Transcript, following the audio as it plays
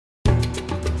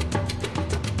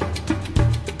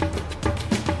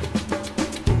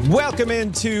Welcome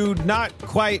into Not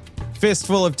Quite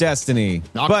Fistful of Destiny.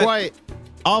 Not quite.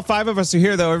 All 5 of us are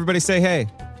here, though. Everybody say hey.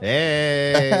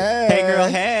 Hey. Hey, girl,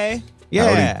 hey.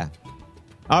 Yeah.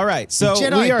 All right. So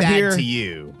Jedi we are bad here. to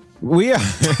you. We are,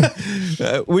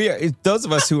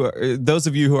 those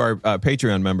of you who are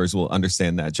Patreon members will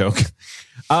understand that joke.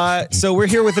 So we're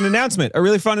here with an announcement, a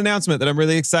really fun announcement that I'm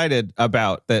really excited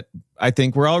about, that I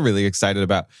think we're all really excited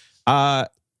about.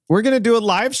 We're going to do a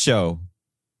live show.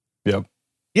 Yep.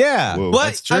 Yeah. Whoa. What?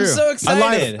 That's true. I'm so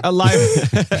excited. A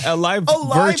live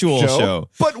virtual show.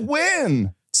 But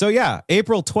when? So yeah,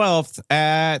 April 12th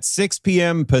at 6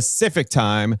 p.m. Pacific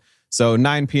time. So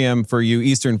 9 p.m. for you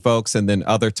Eastern folks, and then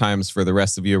other times for the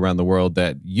rest of you around the world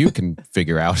that you can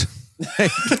figure out.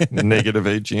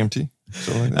 -8 GMT.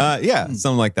 Something like that. Yeah,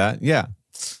 something like that. Yeah.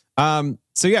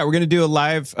 So yeah, we're going to do a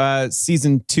live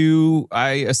season 2, I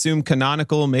assume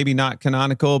canonical, maybe not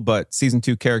canonical, but season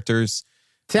 2 characters.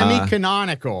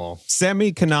 Semi-canonical.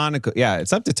 Semi-canonical. Yeah,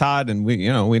 it's up to Todd, and we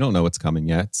don't know what's coming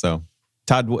yet. So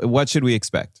Todd, what should we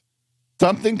expect?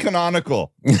 Something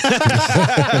canonical.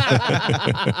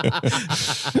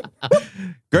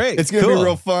 Great. It's going to cool. be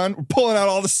real fun. We're pulling out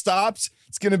all the stops.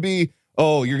 It's going to be,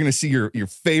 you're going to see your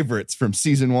favorites from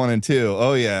season 1 and 2.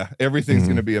 Oh, yeah. Everything's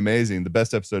going to be amazing. The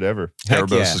best episode ever. Heck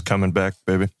Erebos yeah. is coming back,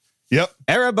 baby. Yep.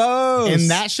 Erebos. And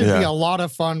that should be a lot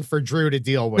of fun for Drew to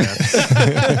deal with.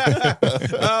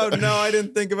 Oh, no, I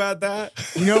didn't think about that.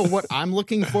 You know what I'm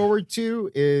looking forward to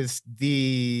is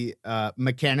the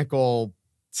mechanical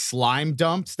slime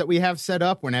dumps that we have set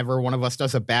up. Whenever one of us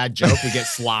does a bad joke, we get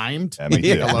slimed. Yeah, me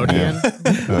too.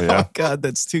 Nickelodeon. Oh, yeah. Oh, God,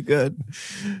 that's too good.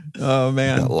 Oh,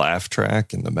 man. That laugh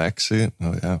track in the back seat.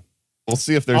 Oh, yeah. We'll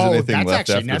see if there's anything that's left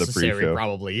actually after the necessary, pre-show.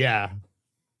 probably. Yeah.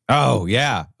 Oh,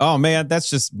 yeah. Oh, man, that's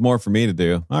just more for me to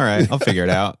do. All right, I'll figure it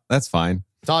out. That's fine.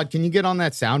 Todd, can you get on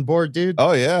that soundboard, dude?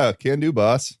 Oh, yeah. Can do,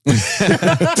 boss.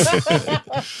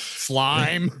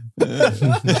 Slime.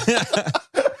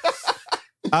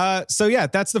 So yeah,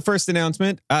 that's the first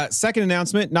announcement. Second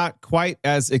announcement, not quite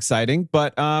as exciting,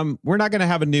 but we're not going to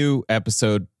have a new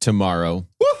episode tomorrow.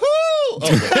 Woohoo!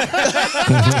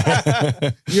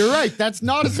 Okay. You're right. That's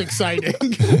not as exciting.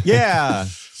 Yeah.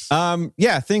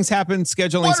 Yeah, things happen.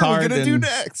 Scheduling's What are hard. we going to do and,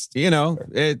 next? You know,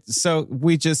 so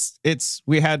we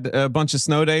had a bunch of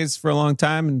snow days for a long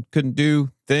time and couldn't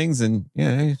do things, and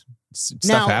stuff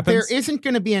now, happens. there isn't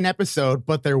going to be an episode,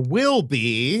 but there will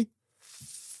be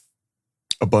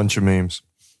A bunch of memes.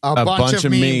 a bunch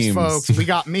of memes, memes. folks. We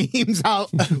got memes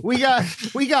out. We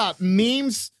got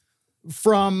memes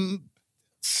from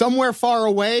somewhere far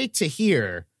away to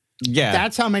here. Yeah.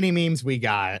 That's how many memes we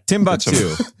got.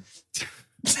 Timbuktu.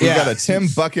 We got a Tim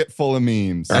bucket full of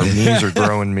memes. Our memes are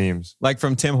growing memes. Like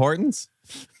from Tim Hortons?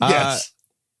 Yes.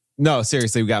 No,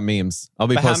 seriously, we got memes. I'll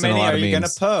be But how posting a many lot are of you going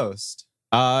memes. to post?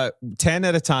 10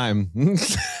 at a time.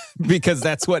 Because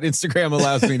that's what Instagram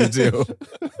allows me to do.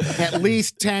 At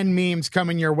least 10 memes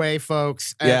coming your way,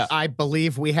 folks. Yeah. I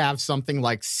believe we have something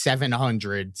like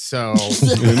 700. So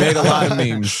We made a lot of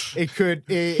memes. it could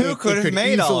Who could have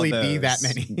made all of easily be that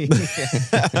those? many.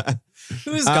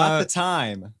 Who's got the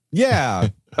time? Yeah.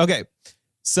 Okay.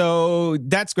 So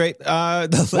that's great.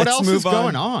 Let's What else move is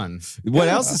going on? What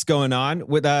else is going on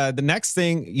with the next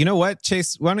thing? You know what,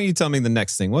 Chase? Why don't you tell me the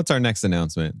next thing? What's our next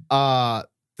announcement?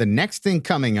 The next thing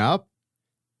coming up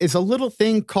is a little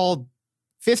thing called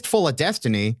Fistful of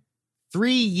Destiny.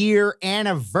 3-year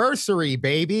anniversary,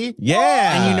 baby.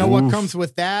 Yeah. And you know what comes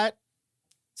with that?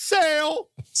 Sale.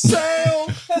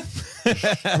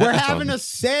 We're having a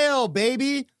sale,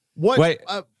 baby. What? Wait.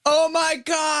 Oh my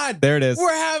God! There it is.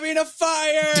 We're having a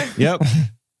fire Yep.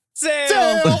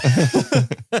 sale.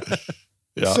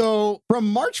 Yeah. So from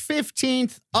March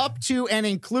 15th up to and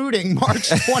including March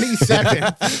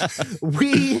 27th,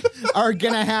 we are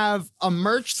going to have a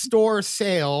merch store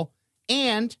sale,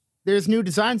 and there's new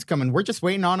designs coming. We're just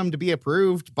waiting on them to be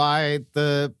approved by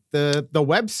the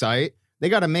website. They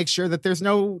got to make sure that there's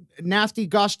no nasty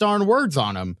gosh darn words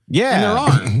on them. Yeah. And there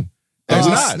aren't. There's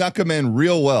We not. snuck them in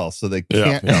real well, so they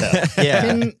can't tell. Yeah.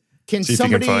 Can See if you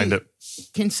somebody can find it.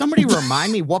 Can somebody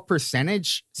remind me what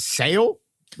percentage sale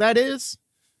that is?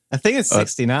 I think it's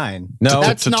 69. No,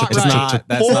 That's not it's right. not.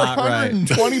 That's not right.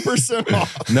 420%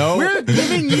 off. No. We're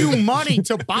giving you money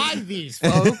to buy these,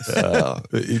 folks.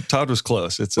 Todd was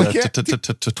close. It's We can't-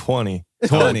 20.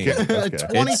 20. Okay.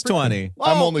 It's 20.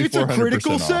 Oh, I'm only it's a 400%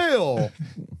 critical off. sale.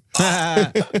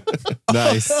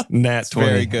 Nice. Nat 20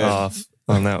 Very good. off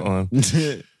on that one.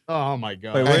 Oh my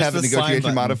god. Wait, I where's have a the slime negotiation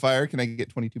button? modifier. Can I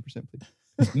get 22%,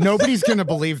 please? Nobody's gonna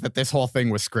believe that this whole thing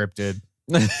was scripted.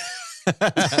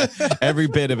 Every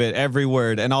bit of it, every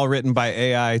word, and all written by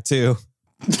AI too.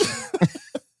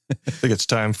 think it's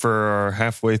time for our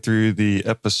halfway through the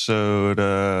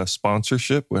episode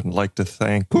sponsorship. We'd like to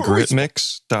thank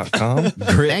gritmix.com.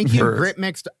 Thank you, for-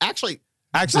 GritMix. Actually,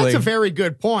 Actually, that's a very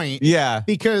good point. yeah.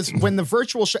 Because when the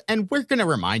virtual show, and we're going to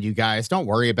remind you guys, don't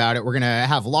worry about it. We're going to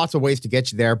have lots of ways to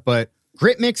get you there, but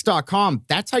gritmix.com,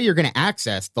 that's how you're going to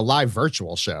access the live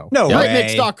virtual show. No way.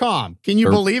 Gritmix.com. Can you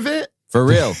believe it? For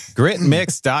real.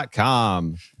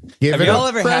 Gritmix.com. Give Have it y'all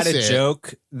up, ever had press a it.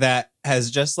 joke that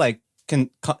has just like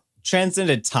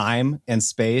transcended time and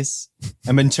space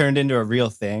and been turned into a real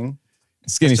thing?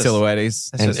 Skinny That's just-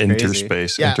 silhouettes. That's and just crazy.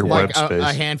 interspace, Yeah, interweb like space.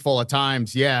 a handful of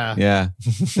times. Yeah. Yeah.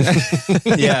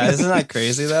 Yeah, isn't that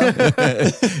crazy though?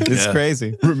 It's Yeah.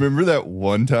 crazy. Remember that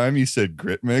one time you said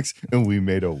Gritmix and we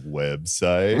made a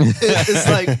website? It's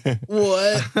like,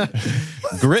 what?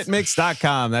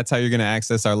 Gritmix.com. That's how you're going to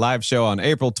access our live show on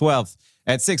April 12th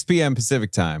at 6 p.m.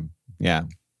 Pacific time. Yeah.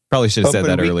 Probably should have said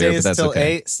that earlier, but weekdays that's till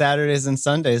okay. 8, Saturdays and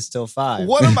Sundays till 5.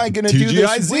 What am I going to do this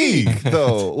TGIZ. week,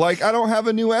 though? Like, I don't have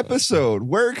a new episode.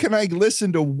 Where can I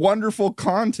listen to wonderful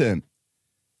content?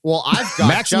 Well, I've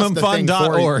got just the thing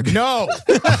for you. MaximumFun.org. No.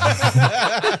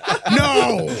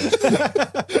 No.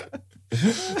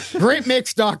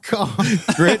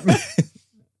 Gritmix.com. Grit.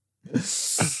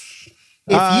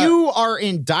 If you are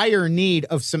in dire need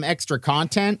of some extra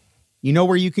content, you know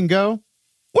where you can go?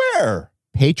 Where?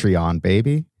 Patreon,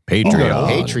 baby. Patreon.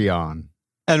 Patreon.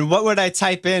 And what would I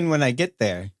type in when I get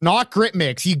there? Not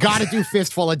Gritmix. You got to do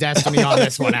Fistful of Destiny on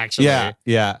this one, actually. Yeah.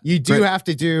 Yeah. You do Grit- have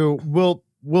to do,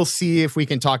 we'll see if we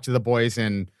can talk to the boys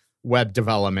in web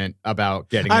development about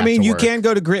getting I that mean, to you work. can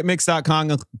go to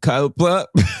gritmix.com.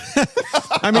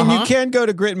 I mean, you can go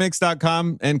to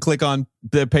gritmix.com and click on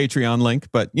the Patreon link,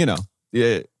 but you know,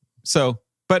 yeah. So,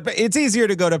 but it's easier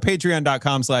to go to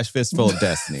patreon.com/fistful of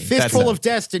destiny. Fistful of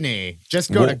Destiny.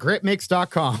 Just go to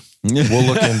gritmix.com. We'll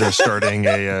look into starting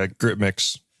a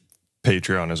Gritmix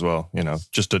Patreon as well, you know,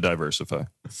 just to diversify.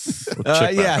 We'll check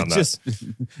back yeah, on that. just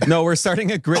no, we're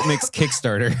starting a Gritmix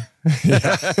Kickstarter.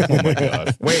 Oh my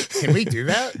God. Wait, can we do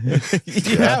that?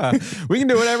 Yeah, we can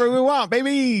do whatever we want,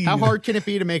 baby. How hard can it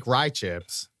be to make rye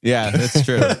chips? Yeah, that's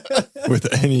true. with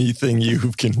anything you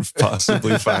can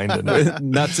possibly find in it. With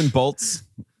nuts and bolts.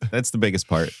 That's the biggest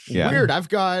part. Yeah. Weird. I've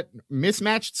got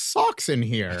mismatched socks in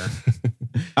here.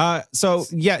 So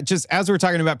yeah, just as we're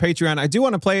talking about Patreon, I do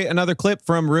want to play another clip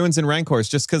from Ruins and Rancors,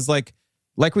 just because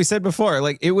like we said before,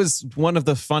 like it was one of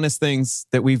the funnest things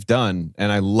that we've done,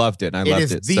 and I loved it. And I It loved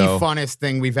is it. the So, funnest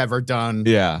thing we've ever done.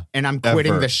 yeah. And I'm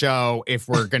quitting Ever. the show if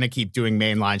we're going to keep doing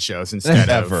mainline shows instead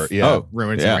Ever. of Yeah. Oh,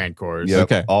 Ruins yeah. and Rancors. Yep.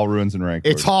 Okay. All ruins and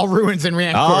rancors. It's all Ruins and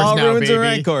Rancors All now, Ruins baby. and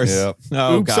Rancors. Yep.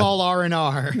 Oh, Oops, God. all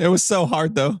R&R. It was so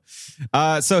hard though.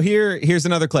 So here's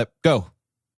another clip. Go.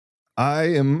 I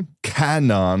am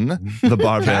Canon, the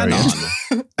barbarian.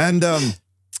 And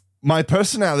my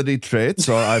personality traits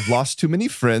are I've lost too many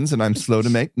friends and I'm slow to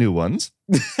make new ones.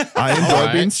 I enjoy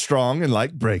Alright. being strong and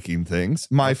like breaking things.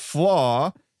 My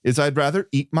flaw is I'd rather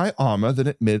eat my armor than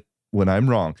admit when I'm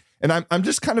wrong. And I'm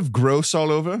just kind of gross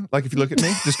all over. Like if you look at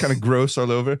me, just kind of gross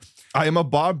all over. I am a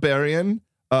barbarian,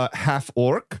 half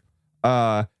orc,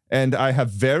 and I have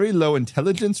very low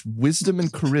intelligence, wisdom,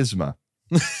 and charisma.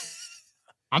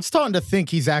 I'm starting to think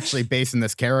he's actually basing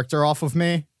this character off of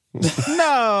me.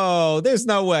 No, there's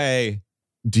no way.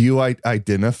 Do you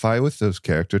identify with those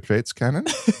character traits, Canon?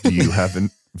 Do you have a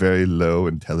very low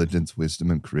intelligence, wisdom,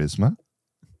 and charisma?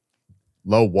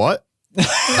 Low what?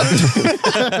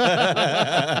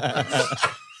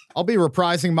 I'll be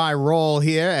reprising my role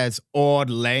here as Ord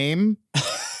Lame.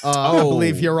 I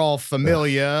believe you're all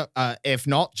familiar. If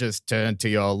not, just turn to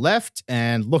your left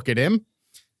and look at him.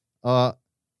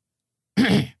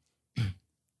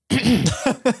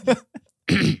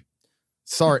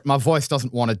 Sorry, my voice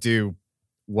doesn't want to do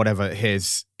whatever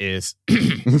his is.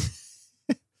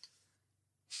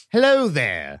 Hello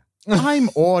there. I'm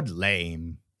Ord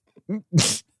Lame.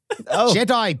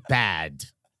 Jedi bad.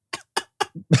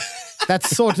 That's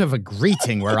sort of a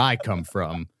greeting where I come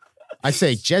from. I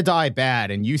say Jedi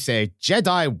bad and you say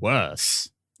Jedi worse.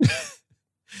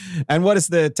 And what does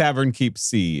the tavern keep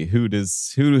see?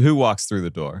 Who walks through the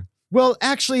door? Well,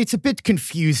 actually, it's a bit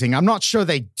confusing. I'm not sure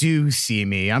they do see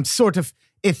me. I'm sort of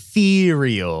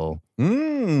ethereal.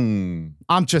 Mm.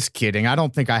 I'm just kidding. I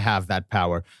don't think I have that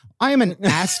power. I am an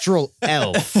astral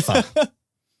elf.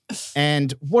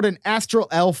 And what an astral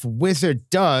elf wizard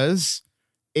does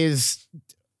is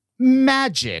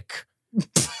magic.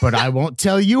 But I won't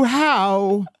tell you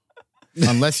how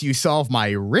unless you solve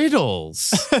my riddles.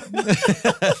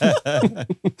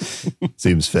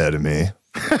 Seems fair to me.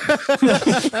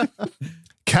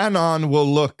 Canon will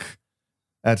look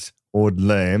at Ord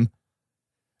Lame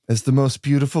as the most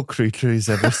beautiful creature he's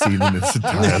ever seen in his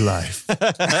entire life.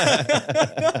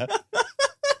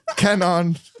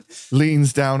 Kenon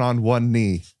leans down on one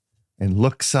knee and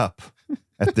looks up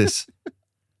at this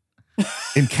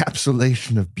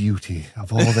encapsulation of beauty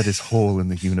of all that is whole in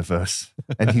the universe.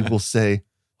 And he will say,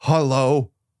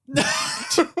 "Hello,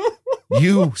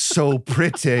 you so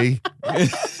pretty.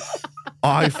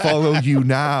 I follow you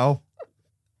now."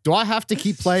 Do I have to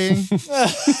keep playing?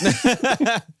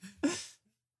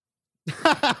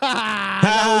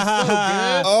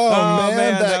 Oh,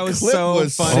 man, that was clip so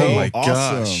was funny. so Oh my awesome.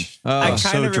 gosh. I kind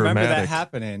so of remember that dramatic.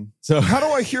 happening. So How do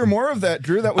I hear more of that,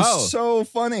 Drew? That was Oh. so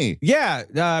funny. yeah,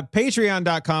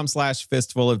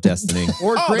 patreon.com/fistful of destiny.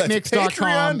 Or Oh, that's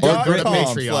gritmix.com. Or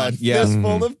patreon.com Patreon. Yeah.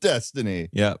 Fistful of Destiny.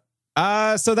 Yep.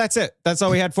 So that's it. That's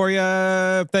all we had for you.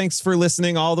 Thanks for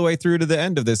listening all the way through to the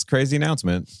end of this crazy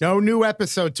announcement. No new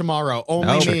episode tomorrow. Only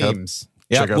No. Check out- memes.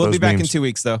 Yeah, Check out we'll be those back in memes. 2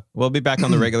 weeks though. We'll be back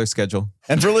on the regular schedule.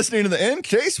 And for listening to the end,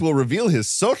 Chase will reveal his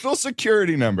social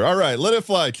security number. All right, let it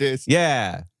fly, Chase.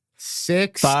 Yeah.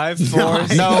 6 5, 4,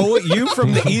 No, you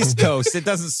from the East Coast. It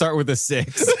doesn't start with a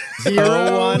 6.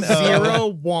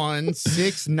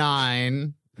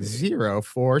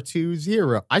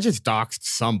 0-0-1-6-9-0-4-2-0. I just doxed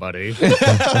somebody.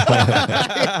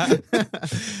 I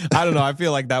don't know. I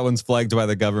feel like that one's flagged by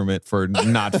the government for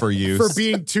not for use. For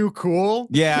being too cool.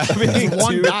 yeah, There's being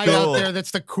one too guy cool. out there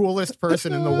that's the coolest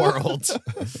person in the world.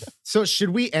 So should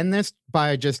we end this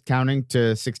by just counting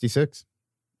to 66?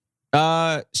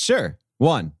 Sure.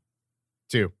 1.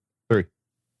 2.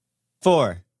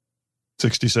 4.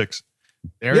 66.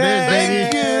 There it is,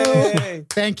 baby. Yay!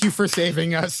 Thank you for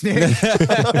saving us, Nick.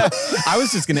 I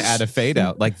was just going to add a fade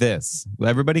out like this.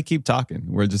 Everybody keep talking.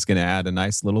 We're just going to add a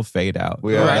nice little fade out.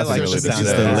 We All are right, definitely like It's the just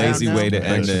sound a of lazy that. way to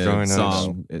Thanks end for a joining us.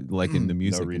 song, like in the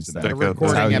music. reason instead. to. We're Check out the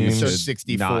recording How you episode should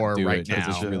 64 not do right it. That's now.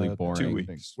 just really 2 boring.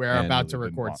 weeks. We're And about to we've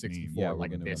been record botany. 64 Yeah, we're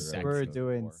like gonna this record We're second.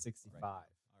 doing 65.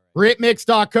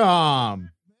 Gritmix.com.